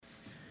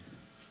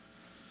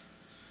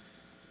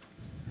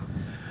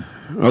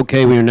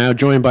Okay, we are now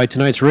joined by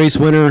tonight's race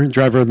winner,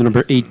 driver of the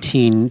number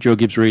 18 Joe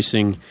Gibbs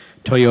Racing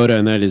Toyota,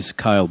 and that is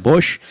Kyle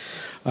Busch.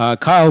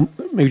 Kyle,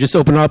 maybe just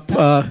open up.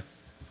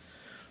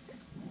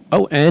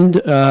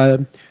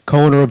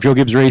 Co-owner of Joe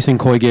Gibbs Racing,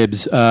 Coy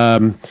Gibbs.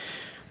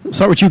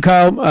 Start with you,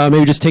 Kyle.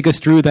 Maybe just take us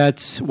through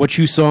what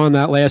you saw in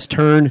that last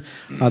turn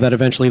that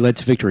eventually led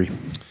to victory.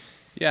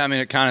 Yeah, I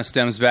mean, it kind of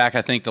stems back,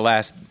 I think, the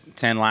last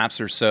 10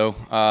 laps or so.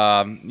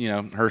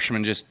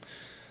 Hirschman just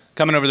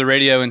coming over the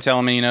radio and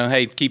telling me,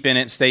 hey, keep in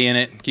it, stay in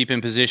it, keep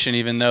in position,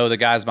 even though the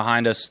guys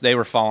behind us, they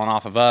were falling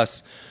off of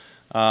us,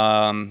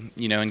 and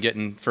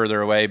getting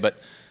further away.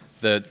 But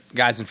the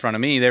guys in front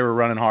of me, they were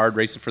running hard,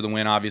 racing for the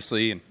win,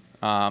 obviously. And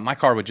my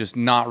car would just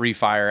not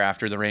refire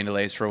after the rain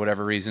delays for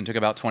whatever reason. Took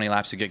about 20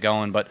 laps to get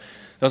going. But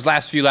those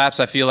last few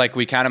laps, I feel like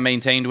we kind of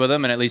maintained with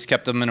them and at least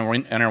kept them in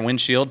our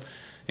windshield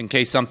in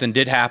case something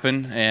did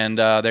happen. And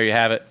there you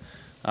have it.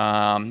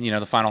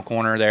 The final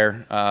corner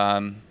there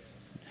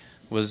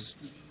was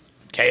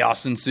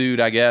chaos ensued,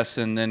 I guess,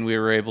 and then we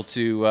were able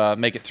to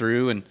make it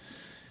through and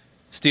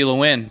steal a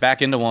win,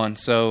 back into one.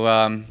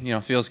 So,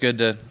 feels good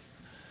to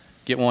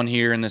get one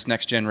here in this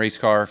next-gen race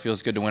car.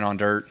 Feels good to win on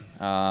dirt.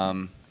 A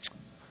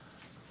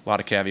lot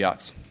of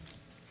caveats.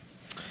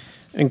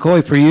 And,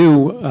 Coy, for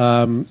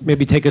you,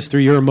 maybe take us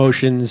through your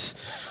emotions,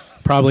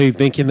 probably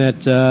thinking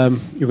that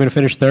you're going to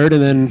finish third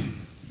and then,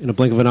 in a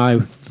blink of an eye,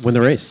 win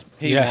the race.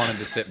 He wanted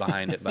to sit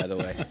behind it, by the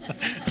way.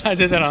 I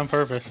did that on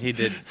purpose. He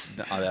did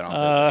that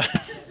on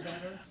purpose.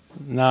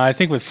 No, I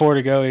think with 4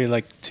 to go, he had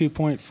like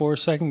 2.4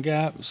 second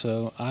gap.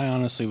 So I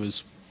honestly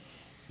was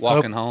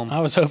walking home. I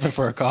was hoping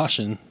for a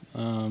caution,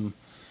 and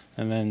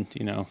then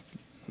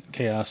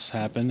chaos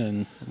happened,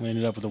 and we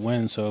ended up with a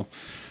win. So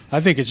I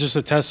think it's just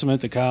a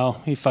testament to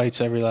Kyle. He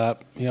fights every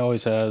lap. He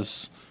always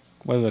has.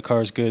 Whether the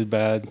car's good,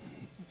 bad,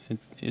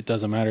 it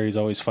doesn't matter. He's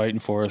always fighting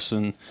for us,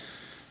 and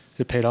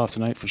it paid off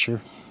tonight for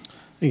sure.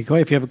 Thank you, Coy.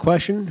 If you have a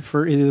question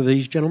for either of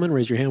these gentlemen,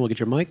 raise your hand. We'll get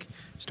your mic.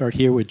 Start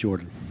here with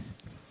Jordan.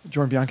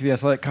 Jordan Bianchi, The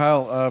Athletic.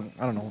 Kyle,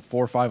 4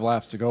 or 5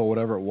 laps to go,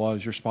 whatever it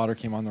was, your spotter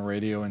came on the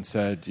radio and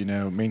said,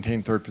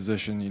 maintain third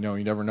position. You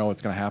never know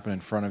what's going to happen in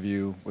front of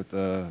you with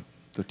the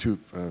two,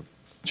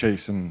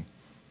 Chase and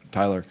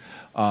Tyler.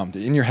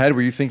 In your head,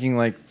 were you thinking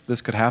like this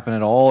could happen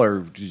at all, or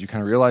did you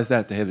kind of realize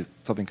that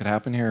something could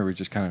happen here, or we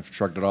just kind of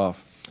shrugged it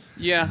off?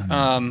 Yeah.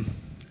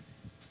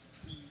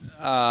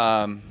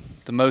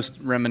 The most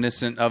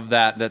reminiscent of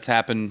that's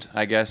happened,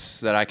 I guess,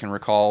 that I can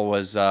recall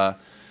was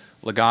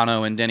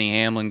Logano and Denny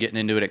Hamlin getting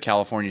into it at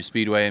California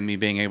Speedway and me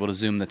being able to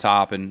zoom the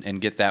top and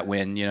get that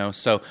win,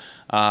 So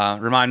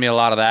remind me a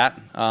lot of that,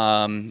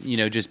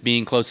 just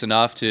being close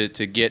enough to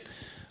get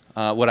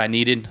what I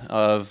needed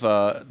of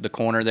the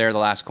corner there, the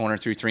last corner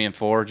through 3 and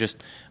 4.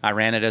 Just I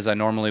ran it as I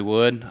normally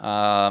would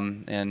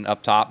and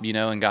up top,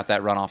 and got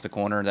that run off the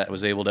corner that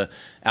was able to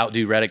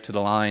outdo Reddick to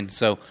the line.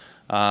 So,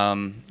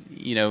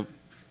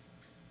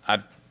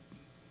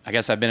 I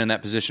guess I've been in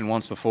that position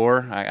once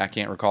before. I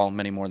can't recall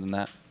many more than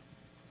that.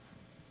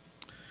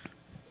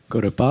 Go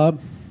to Bob,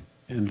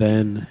 and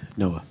then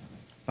Noah.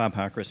 Bob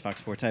Hockris, Fox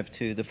Sports. I have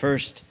 2. The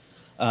first,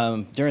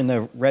 during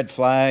the red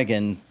flag,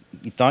 and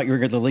you thought you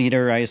were the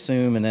leader, I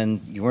assume, and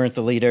then you weren't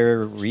the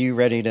leader. Were you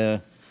ready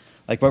to,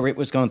 what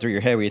was going through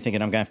your head? Were you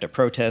thinking, I'm going to have to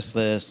protest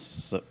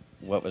this?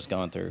 What was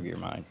going through your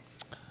mind?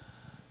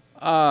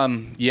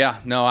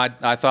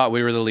 I thought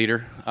we were the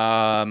leader.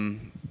 I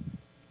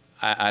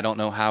don't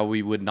know how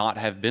we would not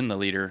have been the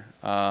leader.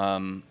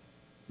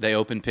 They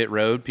opened pit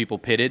road. People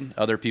pitted.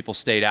 Other people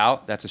stayed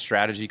out. That's a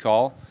strategy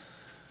call.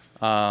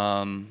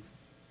 And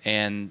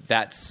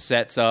that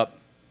sets up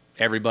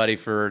everybody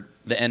for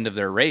the end of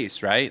their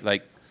race, right?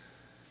 So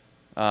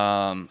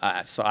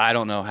I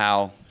don't know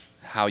how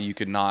you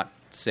could not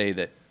say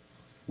that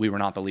we were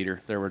not the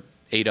leader. There were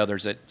 8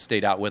 others that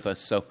stayed out with us.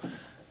 So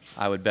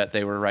I would bet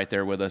they were right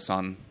there with us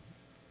on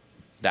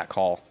that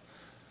call.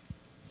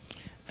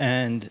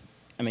 And,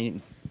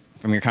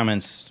 from your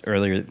comments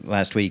earlier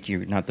last week,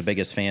 you're not the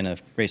biggest fan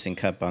of Racing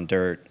Cup on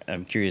dirt.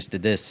 I'm curious,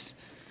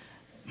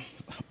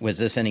 was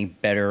this any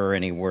better or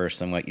any worse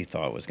than what you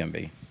thought it was going to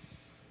be?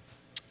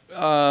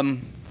 A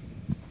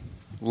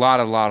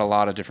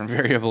lot of different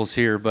variables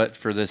here, but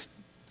for this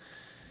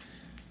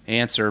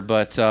answer.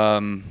 But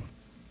the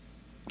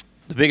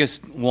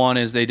biggest one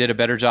is they did a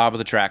better job of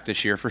the track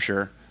this year for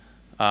sure.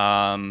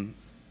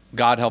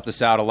 God helped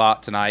us out a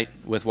lot tonight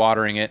with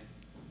watering it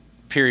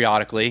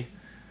periodically.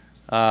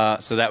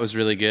 So that was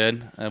really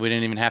good. We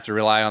didn't even have to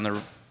rely on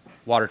the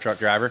water truck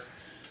driver.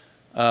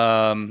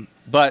 But,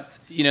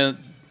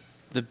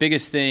 the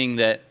biggest thing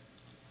that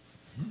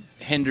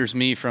hinders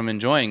me from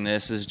enjoying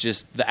this is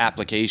just the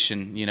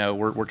application.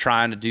 We're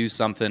trying to do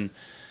something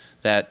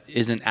that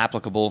isn't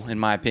applicable, in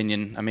my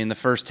opinion. The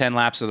first 10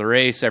 laps of the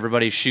race,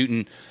 everybody's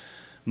shooting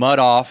mud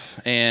off,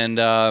 and,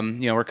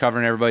 we're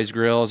covering everybody's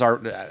grills.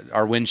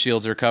 Our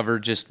windshields are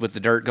covered just with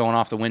the dirt going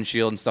off the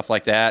windshield and stuff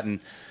like that.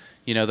 And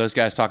those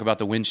guys talk about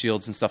the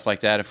windshields and stuff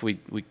like that. If we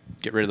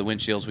get rid of the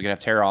windshields, we could have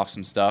tear-offs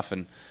and stuff.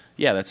 And,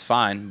 yeah, that's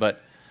fine.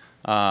 But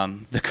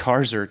the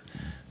cars are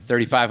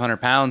 3,500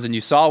 pounds, and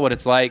you saw what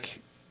it's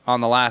like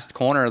on the last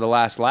corner of the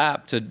last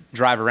lap to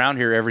drive around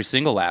here every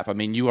single lap. I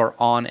mean, you are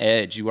on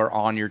edge. You are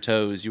on your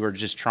toes. You are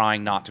just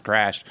trying not to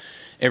crash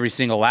every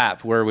single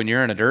lap, where when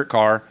you're in a dirt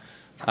car,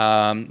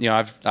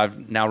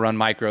 I've now run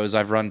micros.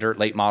 I've run dirt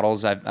late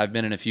models. I've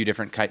been in a few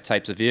different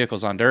types of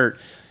vehicles on dirt.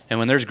 And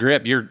when there's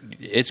grip,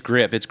 it's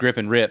grip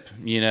and rip.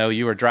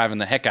 You are driving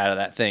the heck out of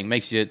that thing.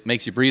 Makes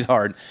you breathe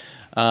hard.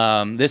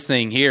 This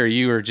thing here,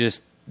 you are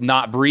just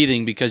not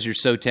breathing because you're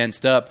so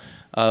tensed up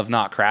of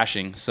not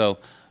crashing. So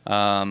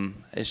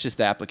it's just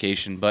the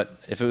application. But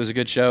if it was a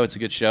good show, it's a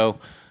good show.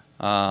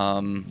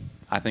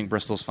 I think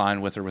Bristol's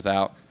fine with or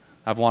without.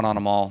 I've won on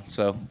them all,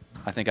 so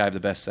I think I have the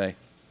best say.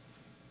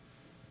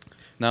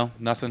 No,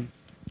 nothing.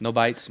 No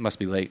bites. Must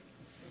be late.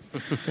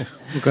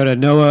 We'll go to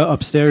Noah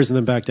upstairs and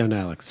then back down to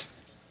Alex.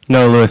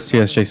 No, Lewis,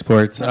 TSJ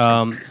Sports.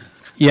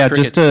 Yeah,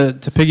 Crickets. just to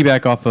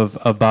piggyback off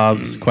of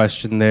Bob's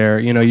question there,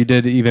 you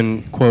did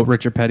even quote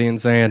Richard Petty in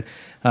saying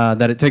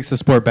that it takes the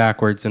sport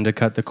backwards and to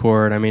cut the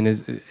cord. I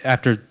mean,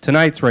 after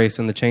tonight's race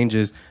and the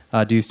changes,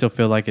 do you still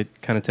feel like it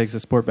kind of takes the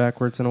sport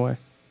backwards in a way?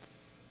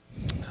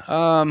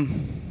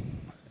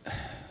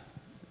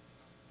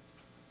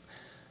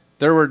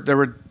 There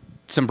were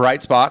some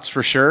bright spots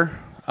for sure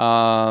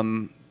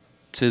to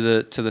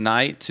the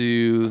night,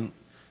 to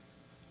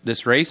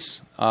this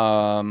race.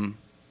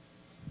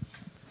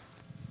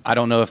 I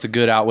don't know if the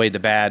good outweighed the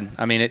bad.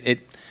 I mean,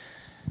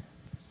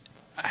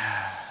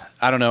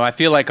 I don't know. I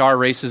feel like our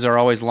races are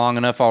always long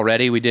enough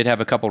already. We did have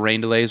a couple rain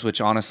delays,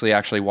 which honestly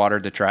actually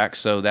watered the track.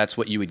 So that's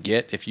what you would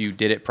get if you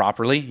did it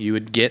properly. You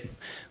would get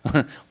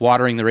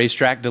watering the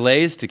racetrack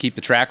delays to keep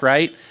the track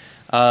right.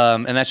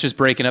 And that's just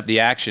breaking up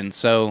the action.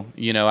 So,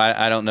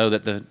 I don't know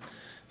that the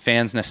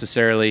fans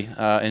necessarily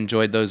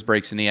enjoyed those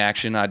breaks in the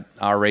action.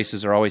 Our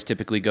races are always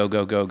typically go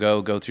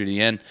through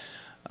the end.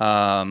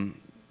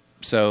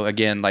 So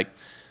again,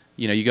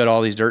 you go to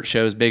all these dirt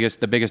shows.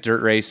 The biggest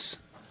dirt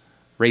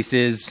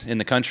races in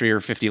the country are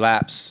 50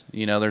 laps.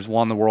 There's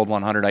the World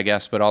 100, I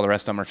guess, but all the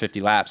rest of them are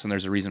 50 laps, and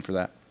there's a reason for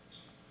that.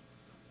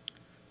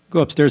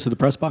 Go upstairs to the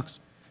press box.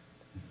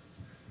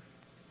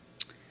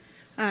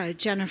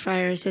 Jenna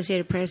Fryer,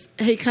 Associated Press.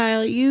 Hey,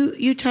 Kyle,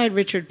 you tied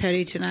Richard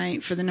Petty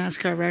tonight for the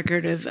NASCAR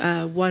record of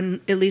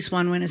at least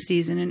one win a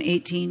season in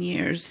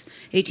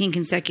 18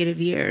 consecutive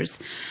years.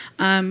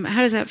 How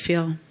does that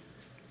feel?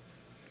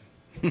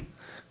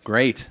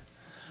 Great.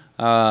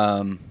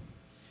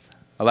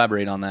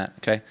 Elaborate on that,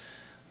 okay?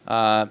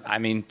 I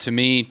mean, to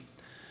me,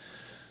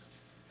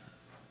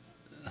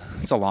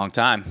 it's a long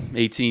time,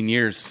 18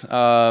 years.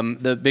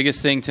 The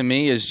biggest thing to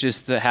me is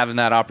just having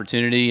that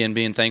opportunity and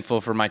being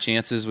thankful for my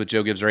chances with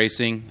Joe Gibbs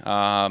Racing,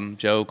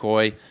 Joe,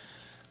 Coy,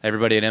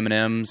 everybody at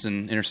M&M's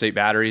and Interstate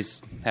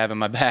Batteries having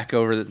my back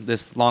over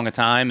this long a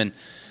time and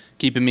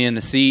keeping me in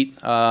the seat.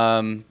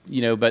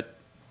 But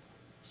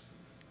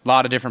a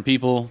lot of different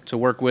people to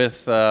work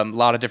with, a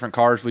lot of different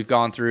cars we've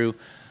gone through,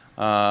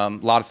 a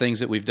lot of things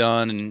that we've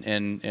done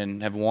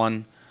and have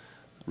won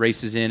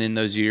races in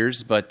those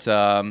years. But,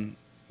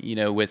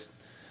 with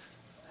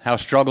how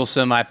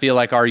strugglesome I feel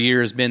like our year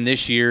has been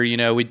this year,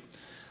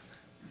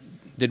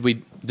 did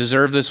we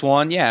deserve this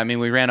one? Yeah, I mean,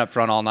 we ran up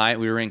front all night.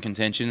 We were in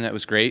contention. That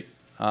was great.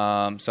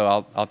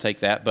 So I'll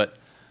take that. But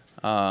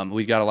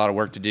we've got a lot of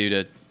work to do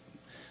to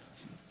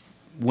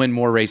win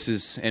more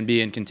races and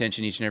be in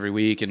contention each and every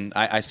week. And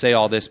I say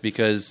all this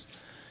because,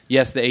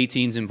 yes, the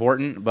 18's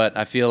important, but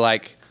I feel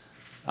like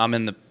I'm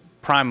in the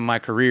prime of my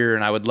career,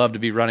 and I would love to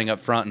be running up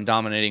front and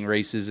dominating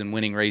races and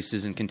winning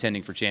races and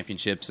contending for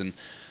championships, and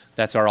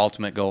that's our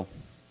ultimate goal.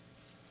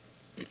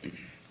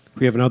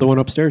 We have another one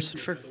upstairs.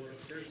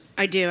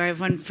 I do. I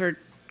have one for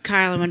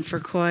Kyle and one for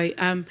Coy.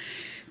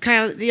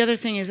 Kyle, the other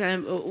thing is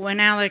when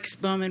Alex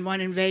Bowman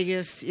won in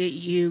Vegas,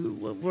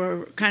 you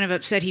were kind of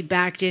upset he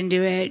backed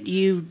into it.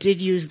 You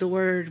did use the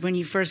word when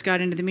you first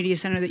got into the media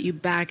center that you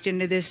backed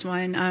into this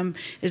one.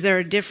 Is there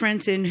a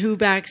difference in who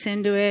backs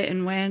into it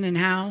and when and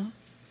how?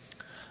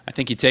 I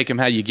think you take them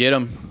how you get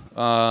them.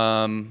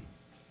 I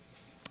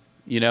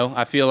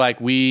feel like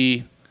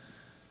we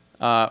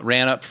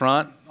ran up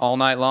front all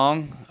night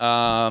long.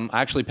 I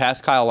actually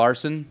passed Kyle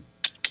Larson.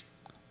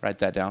 Write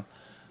that down.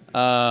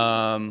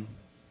 I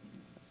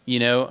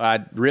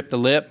ripped the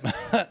lip,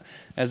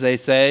 as they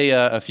say,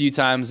 a few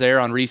times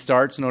there on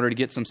restarts in order to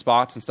get some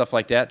spots and stuff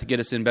like that to get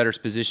us in better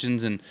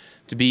positions and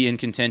to be in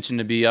contention,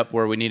 to be up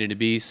where we needed to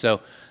be.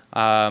 So,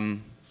 I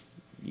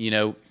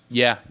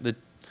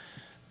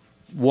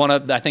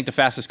think the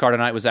fastest car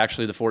tonight was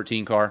actually the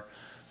 14 car.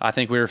 I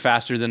think we were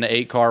faster than the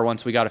 8 car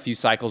once we got a few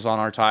cycles on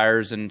our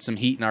tires and some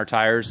heat in our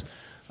tires.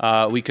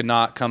 We could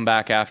not come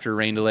back after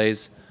rain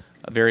delays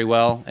very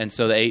well, and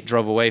so the 8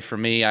 drove away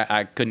from me.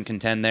 I couldn't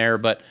contend there,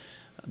 but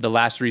the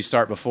last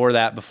restart before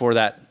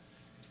that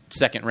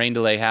second rain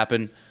delay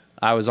happened,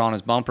 I was on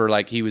his bumper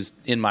like he was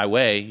in my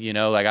way,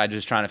 I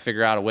just trying to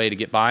figure out a way to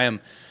get by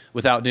him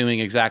without doing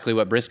exactly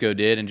what Briscoe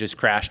did and just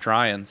crash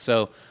trying.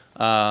 So,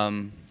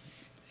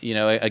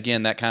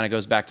 again, that kind of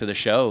goes back to the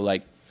show.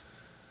 Like,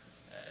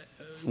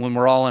 when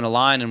we're all in a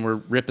line and we're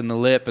ripping the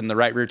lip and the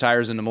right rear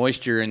tire's in the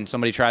moisture and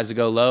somebody tries to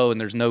go low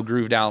and there's no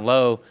groove down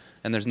low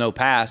and there's no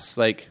pass,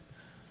 like,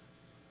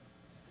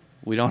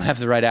 we don't have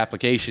the right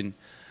application.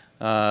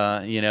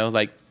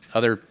 Like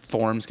other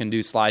forms can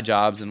do slide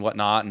jobs and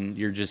whatnot, and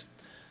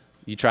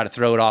you try to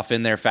throw it off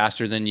in there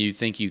faster than you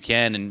think you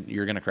can, and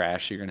you're going to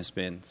crash, you're going to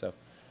spin. So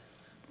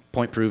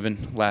point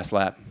proven, last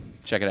lap.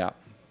 Check it out.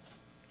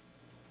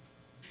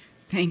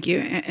 Thank you.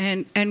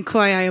 And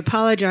Coy, I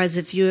apologize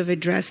if you have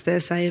addressed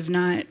this. I have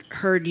not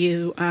heard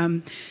you.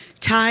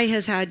 Ty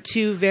has had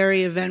 2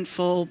 very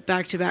eventful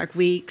back-to-back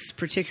weeks,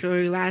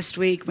 particularly last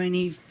week when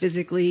he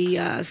physically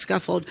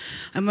scuffled.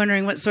 I'm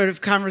wondering what sort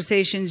of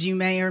conversations you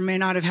may or may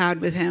not have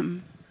had with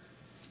him.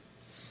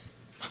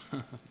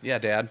 Yeah,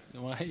 Dad.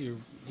 Why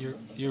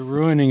you're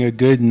ruining a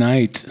good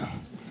night.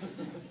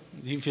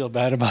 Do you feel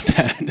bad about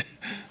that?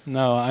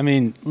 No, I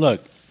mean,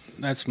 look,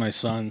 that's my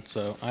son,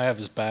 so I have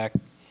his back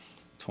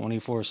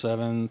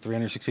 24/7,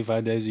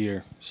 365 days a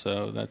year.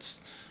 So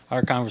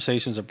our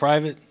conversations are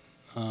private.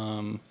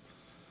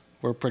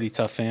 We're a pretty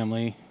tough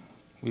family.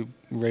 We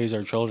raise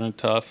our children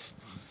tough,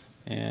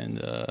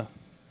 and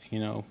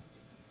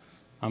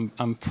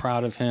I'm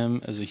proud of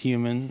him as a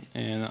human,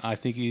 and I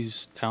think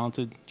he's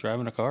talented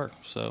driving a car.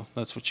 So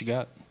that's what you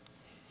got.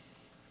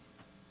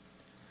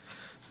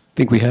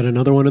 Think we had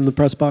another one in the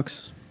press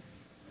box.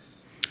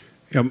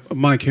 Yeah,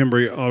 Mike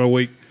Hembry, Auto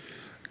Week.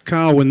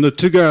 Kyle, when the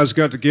 2 guys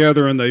got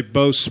together and they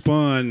both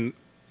spun,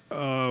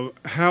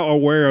 how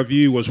aware of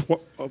you was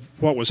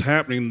what was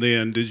happening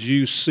then? Did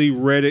you see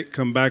Reddick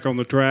come back on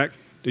the track?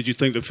 Did you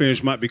think the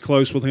finish might be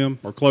close with him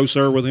or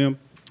closer with him?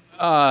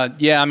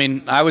 Yeah, I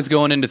mean, I was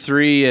going into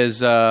 3 as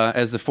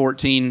the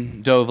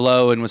 14 dove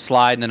low and was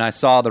sliding, and I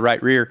saw the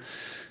right rear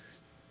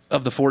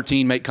of the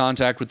 14 make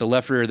contact with the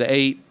left rear of the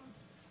 8,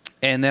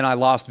 and then I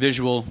lost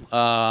visual.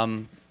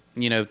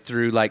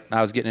 Through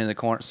I was getting in the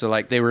corner,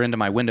 so they were into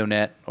my window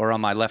net or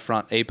on my left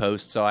front A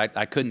post, so I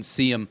couldn't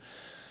see them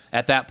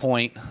at that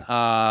point.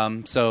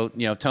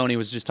 Tony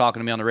was just talking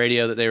to me on the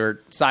radio that they were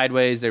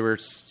sideways, they were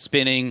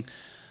spinning,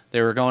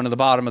 they were going to the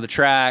bottom of the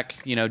track.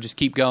 Just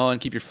keep going,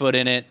 keep your foot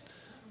in it,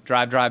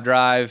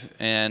 drive,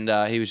 and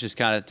he was just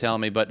kind of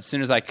telling me. But as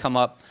soon as I come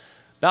up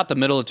about the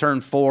middle of turn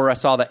 4, I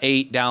saw the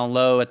 8 down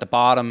low at the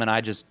bottom, and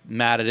I just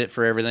matted it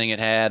for everything it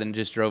had and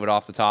just drove it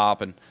off the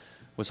top and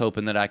was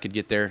hoping that I could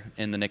get there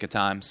in the nick of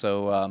time.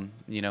 So,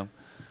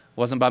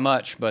 wasn't by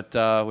much, but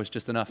was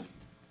just enough.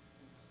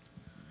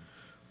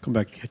 Come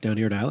back down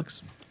here to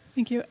Alex.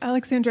 Thank you.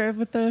 Alexandra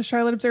with the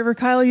Charlotte Observer.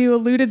 Kyle, you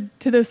alluded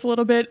to this a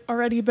little bit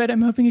already, but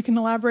I'm hoping you can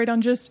elaborate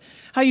on just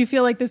how you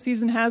feel like this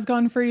season has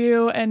gone for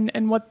you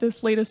and what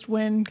this latest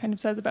win kind of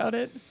says about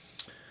it.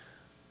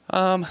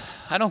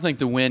 I don't think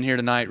the win here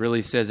tonight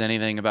really says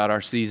anything about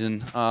our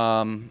season.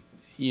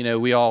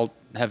 We all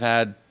have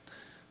had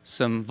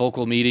some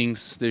vocal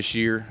meetings this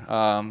year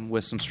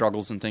with some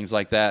struggles and things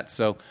like that.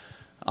 So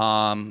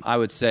I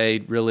would say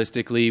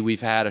realistically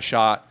we've had a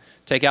shot.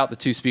 Take out the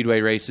 2 speedway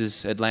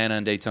races, Atlanta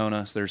and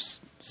Daytona, so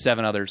there's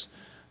 7 others.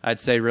 I'd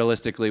say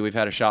realistically we've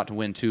had a shot to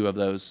win 2 of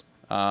those,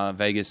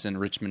 Vegas and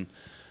Richmond.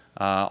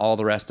 All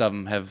the rest of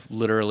them have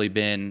literally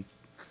been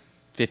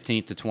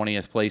 15th to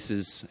 20th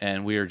places,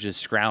 and we are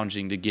just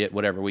scrounging to get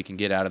whatever we can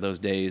get out of those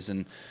days.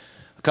 And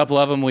a couple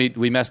of them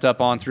we messed up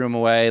on, threw them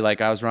away.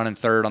 Like I was running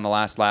 3rd on the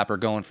last lap or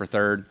going for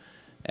 3rd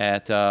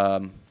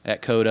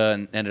at Coda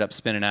and ended up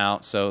spinning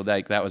out. So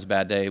that was a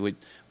bad day. We've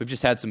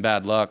just had some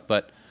bad luck,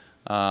 but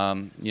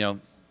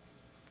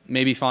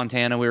maybe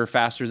Fontana we were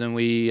faster than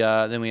we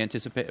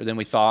anticipated, than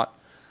we thought,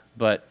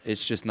 but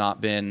it's just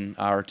not been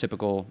our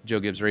typical Joe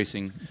Gibbs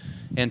Racing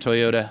and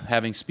Toyota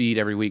having speed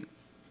every week.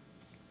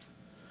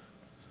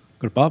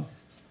 Go to Bob.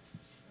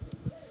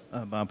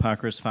 Bob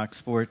Pockris, Fox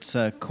Sports.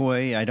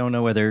 Coy, I don't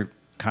know whether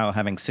Kyle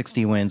having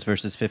 60 wins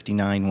versus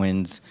 59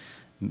 wins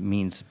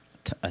means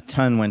a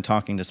ton when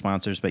talking to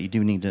sponsors, but you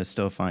do need to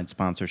still find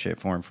sponsorship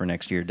for him for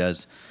next year.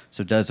 Does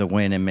a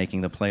win and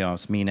making the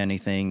playoffs mean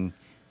anything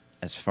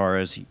as far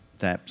as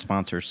that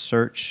sponsor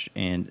search,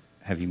 and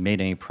have you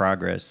made any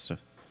progress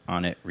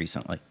on it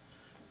recently?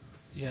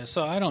 Yeah,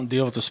 so I don't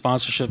deal with the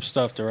sponsorship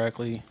stuff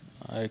directly.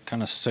 I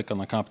kind of stick on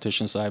the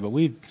competition side, but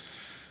we've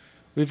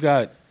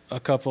got a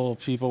couple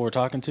people we're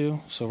talking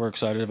to, so we're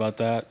excited about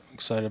that,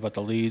 excited about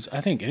the leads.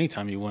 I think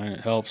anytime you win, it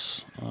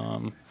helps.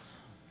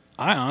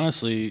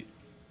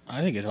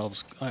 I think it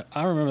helps.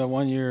 I remember that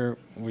one year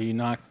where you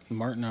knocked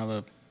Martin out of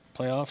the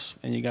playoffs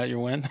and you got your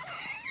win.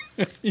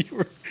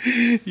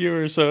 You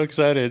were so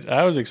excited.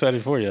 I was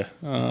excited for you.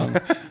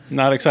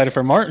 Not excited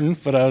for Martin,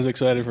 but I was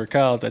excited for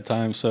Kyle at that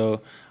time.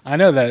 So I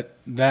know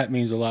that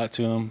means a lot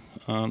to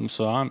him.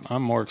 So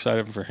I'm more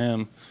excited for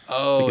him.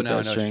 Oh, to get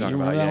that string. You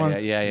remember that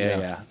one?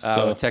 Yeah.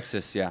 So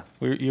Texas, yeah.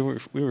 We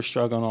were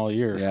struggling all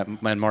year. Yeah,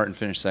 and Martin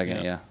finished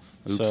second. Yeah.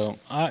 Oops. So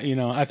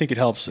I think it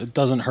helps. It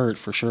doesn't hurt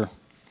for sure.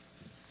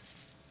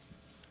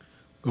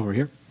 Go over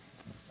here.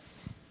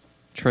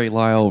 Trey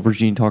Lyle,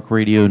 Virginia Talk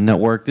Radio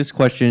Network. This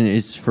question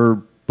is for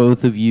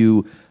both of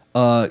you.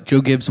 Joe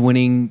Gibbs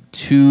winning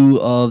 2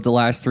 of the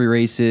last 3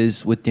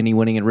 races with Denny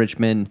winning in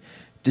Richmond.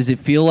 Does it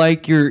feel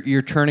like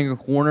you're turning a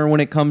corner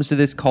when it comes to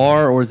this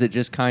car, or is it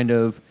just kind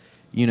of,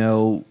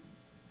 2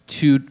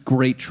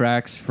 great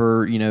tracks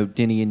for,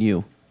 Denny and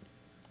you?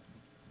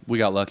 We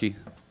got lucky.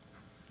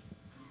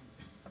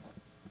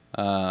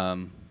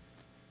 No,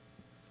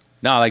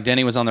 like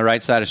Denny was on the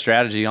right side of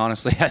strategy.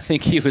 Honestly, I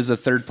think he was a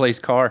third place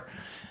car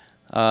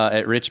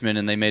at Richmond,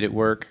 and they made it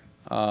work.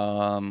 We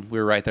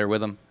were right there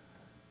with him,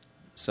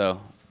 so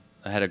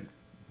I had a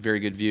very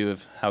good view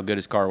of how good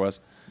his car was.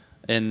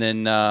 And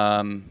then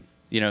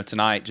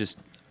tonight, just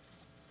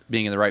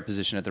being in the right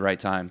position at the right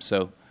time.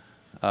 So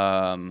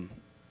I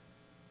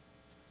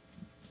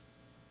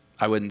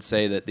wouldn't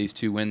say that these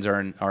 2 wins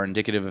are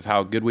indicative of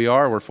how good we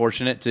are. We're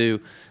fortunate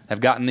to have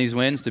gotten these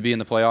wins to be in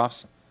the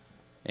playoffs,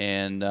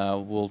 and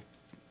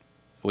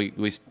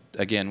we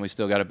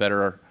still got to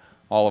better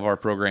all of our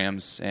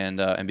programs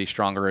and be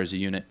stronger as a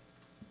unit.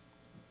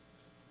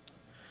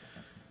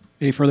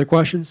 Any further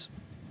questions?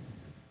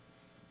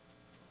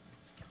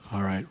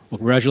 All right. Well,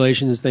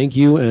 congratulations. Thank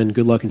you, and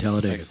good luck in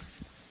Talladega.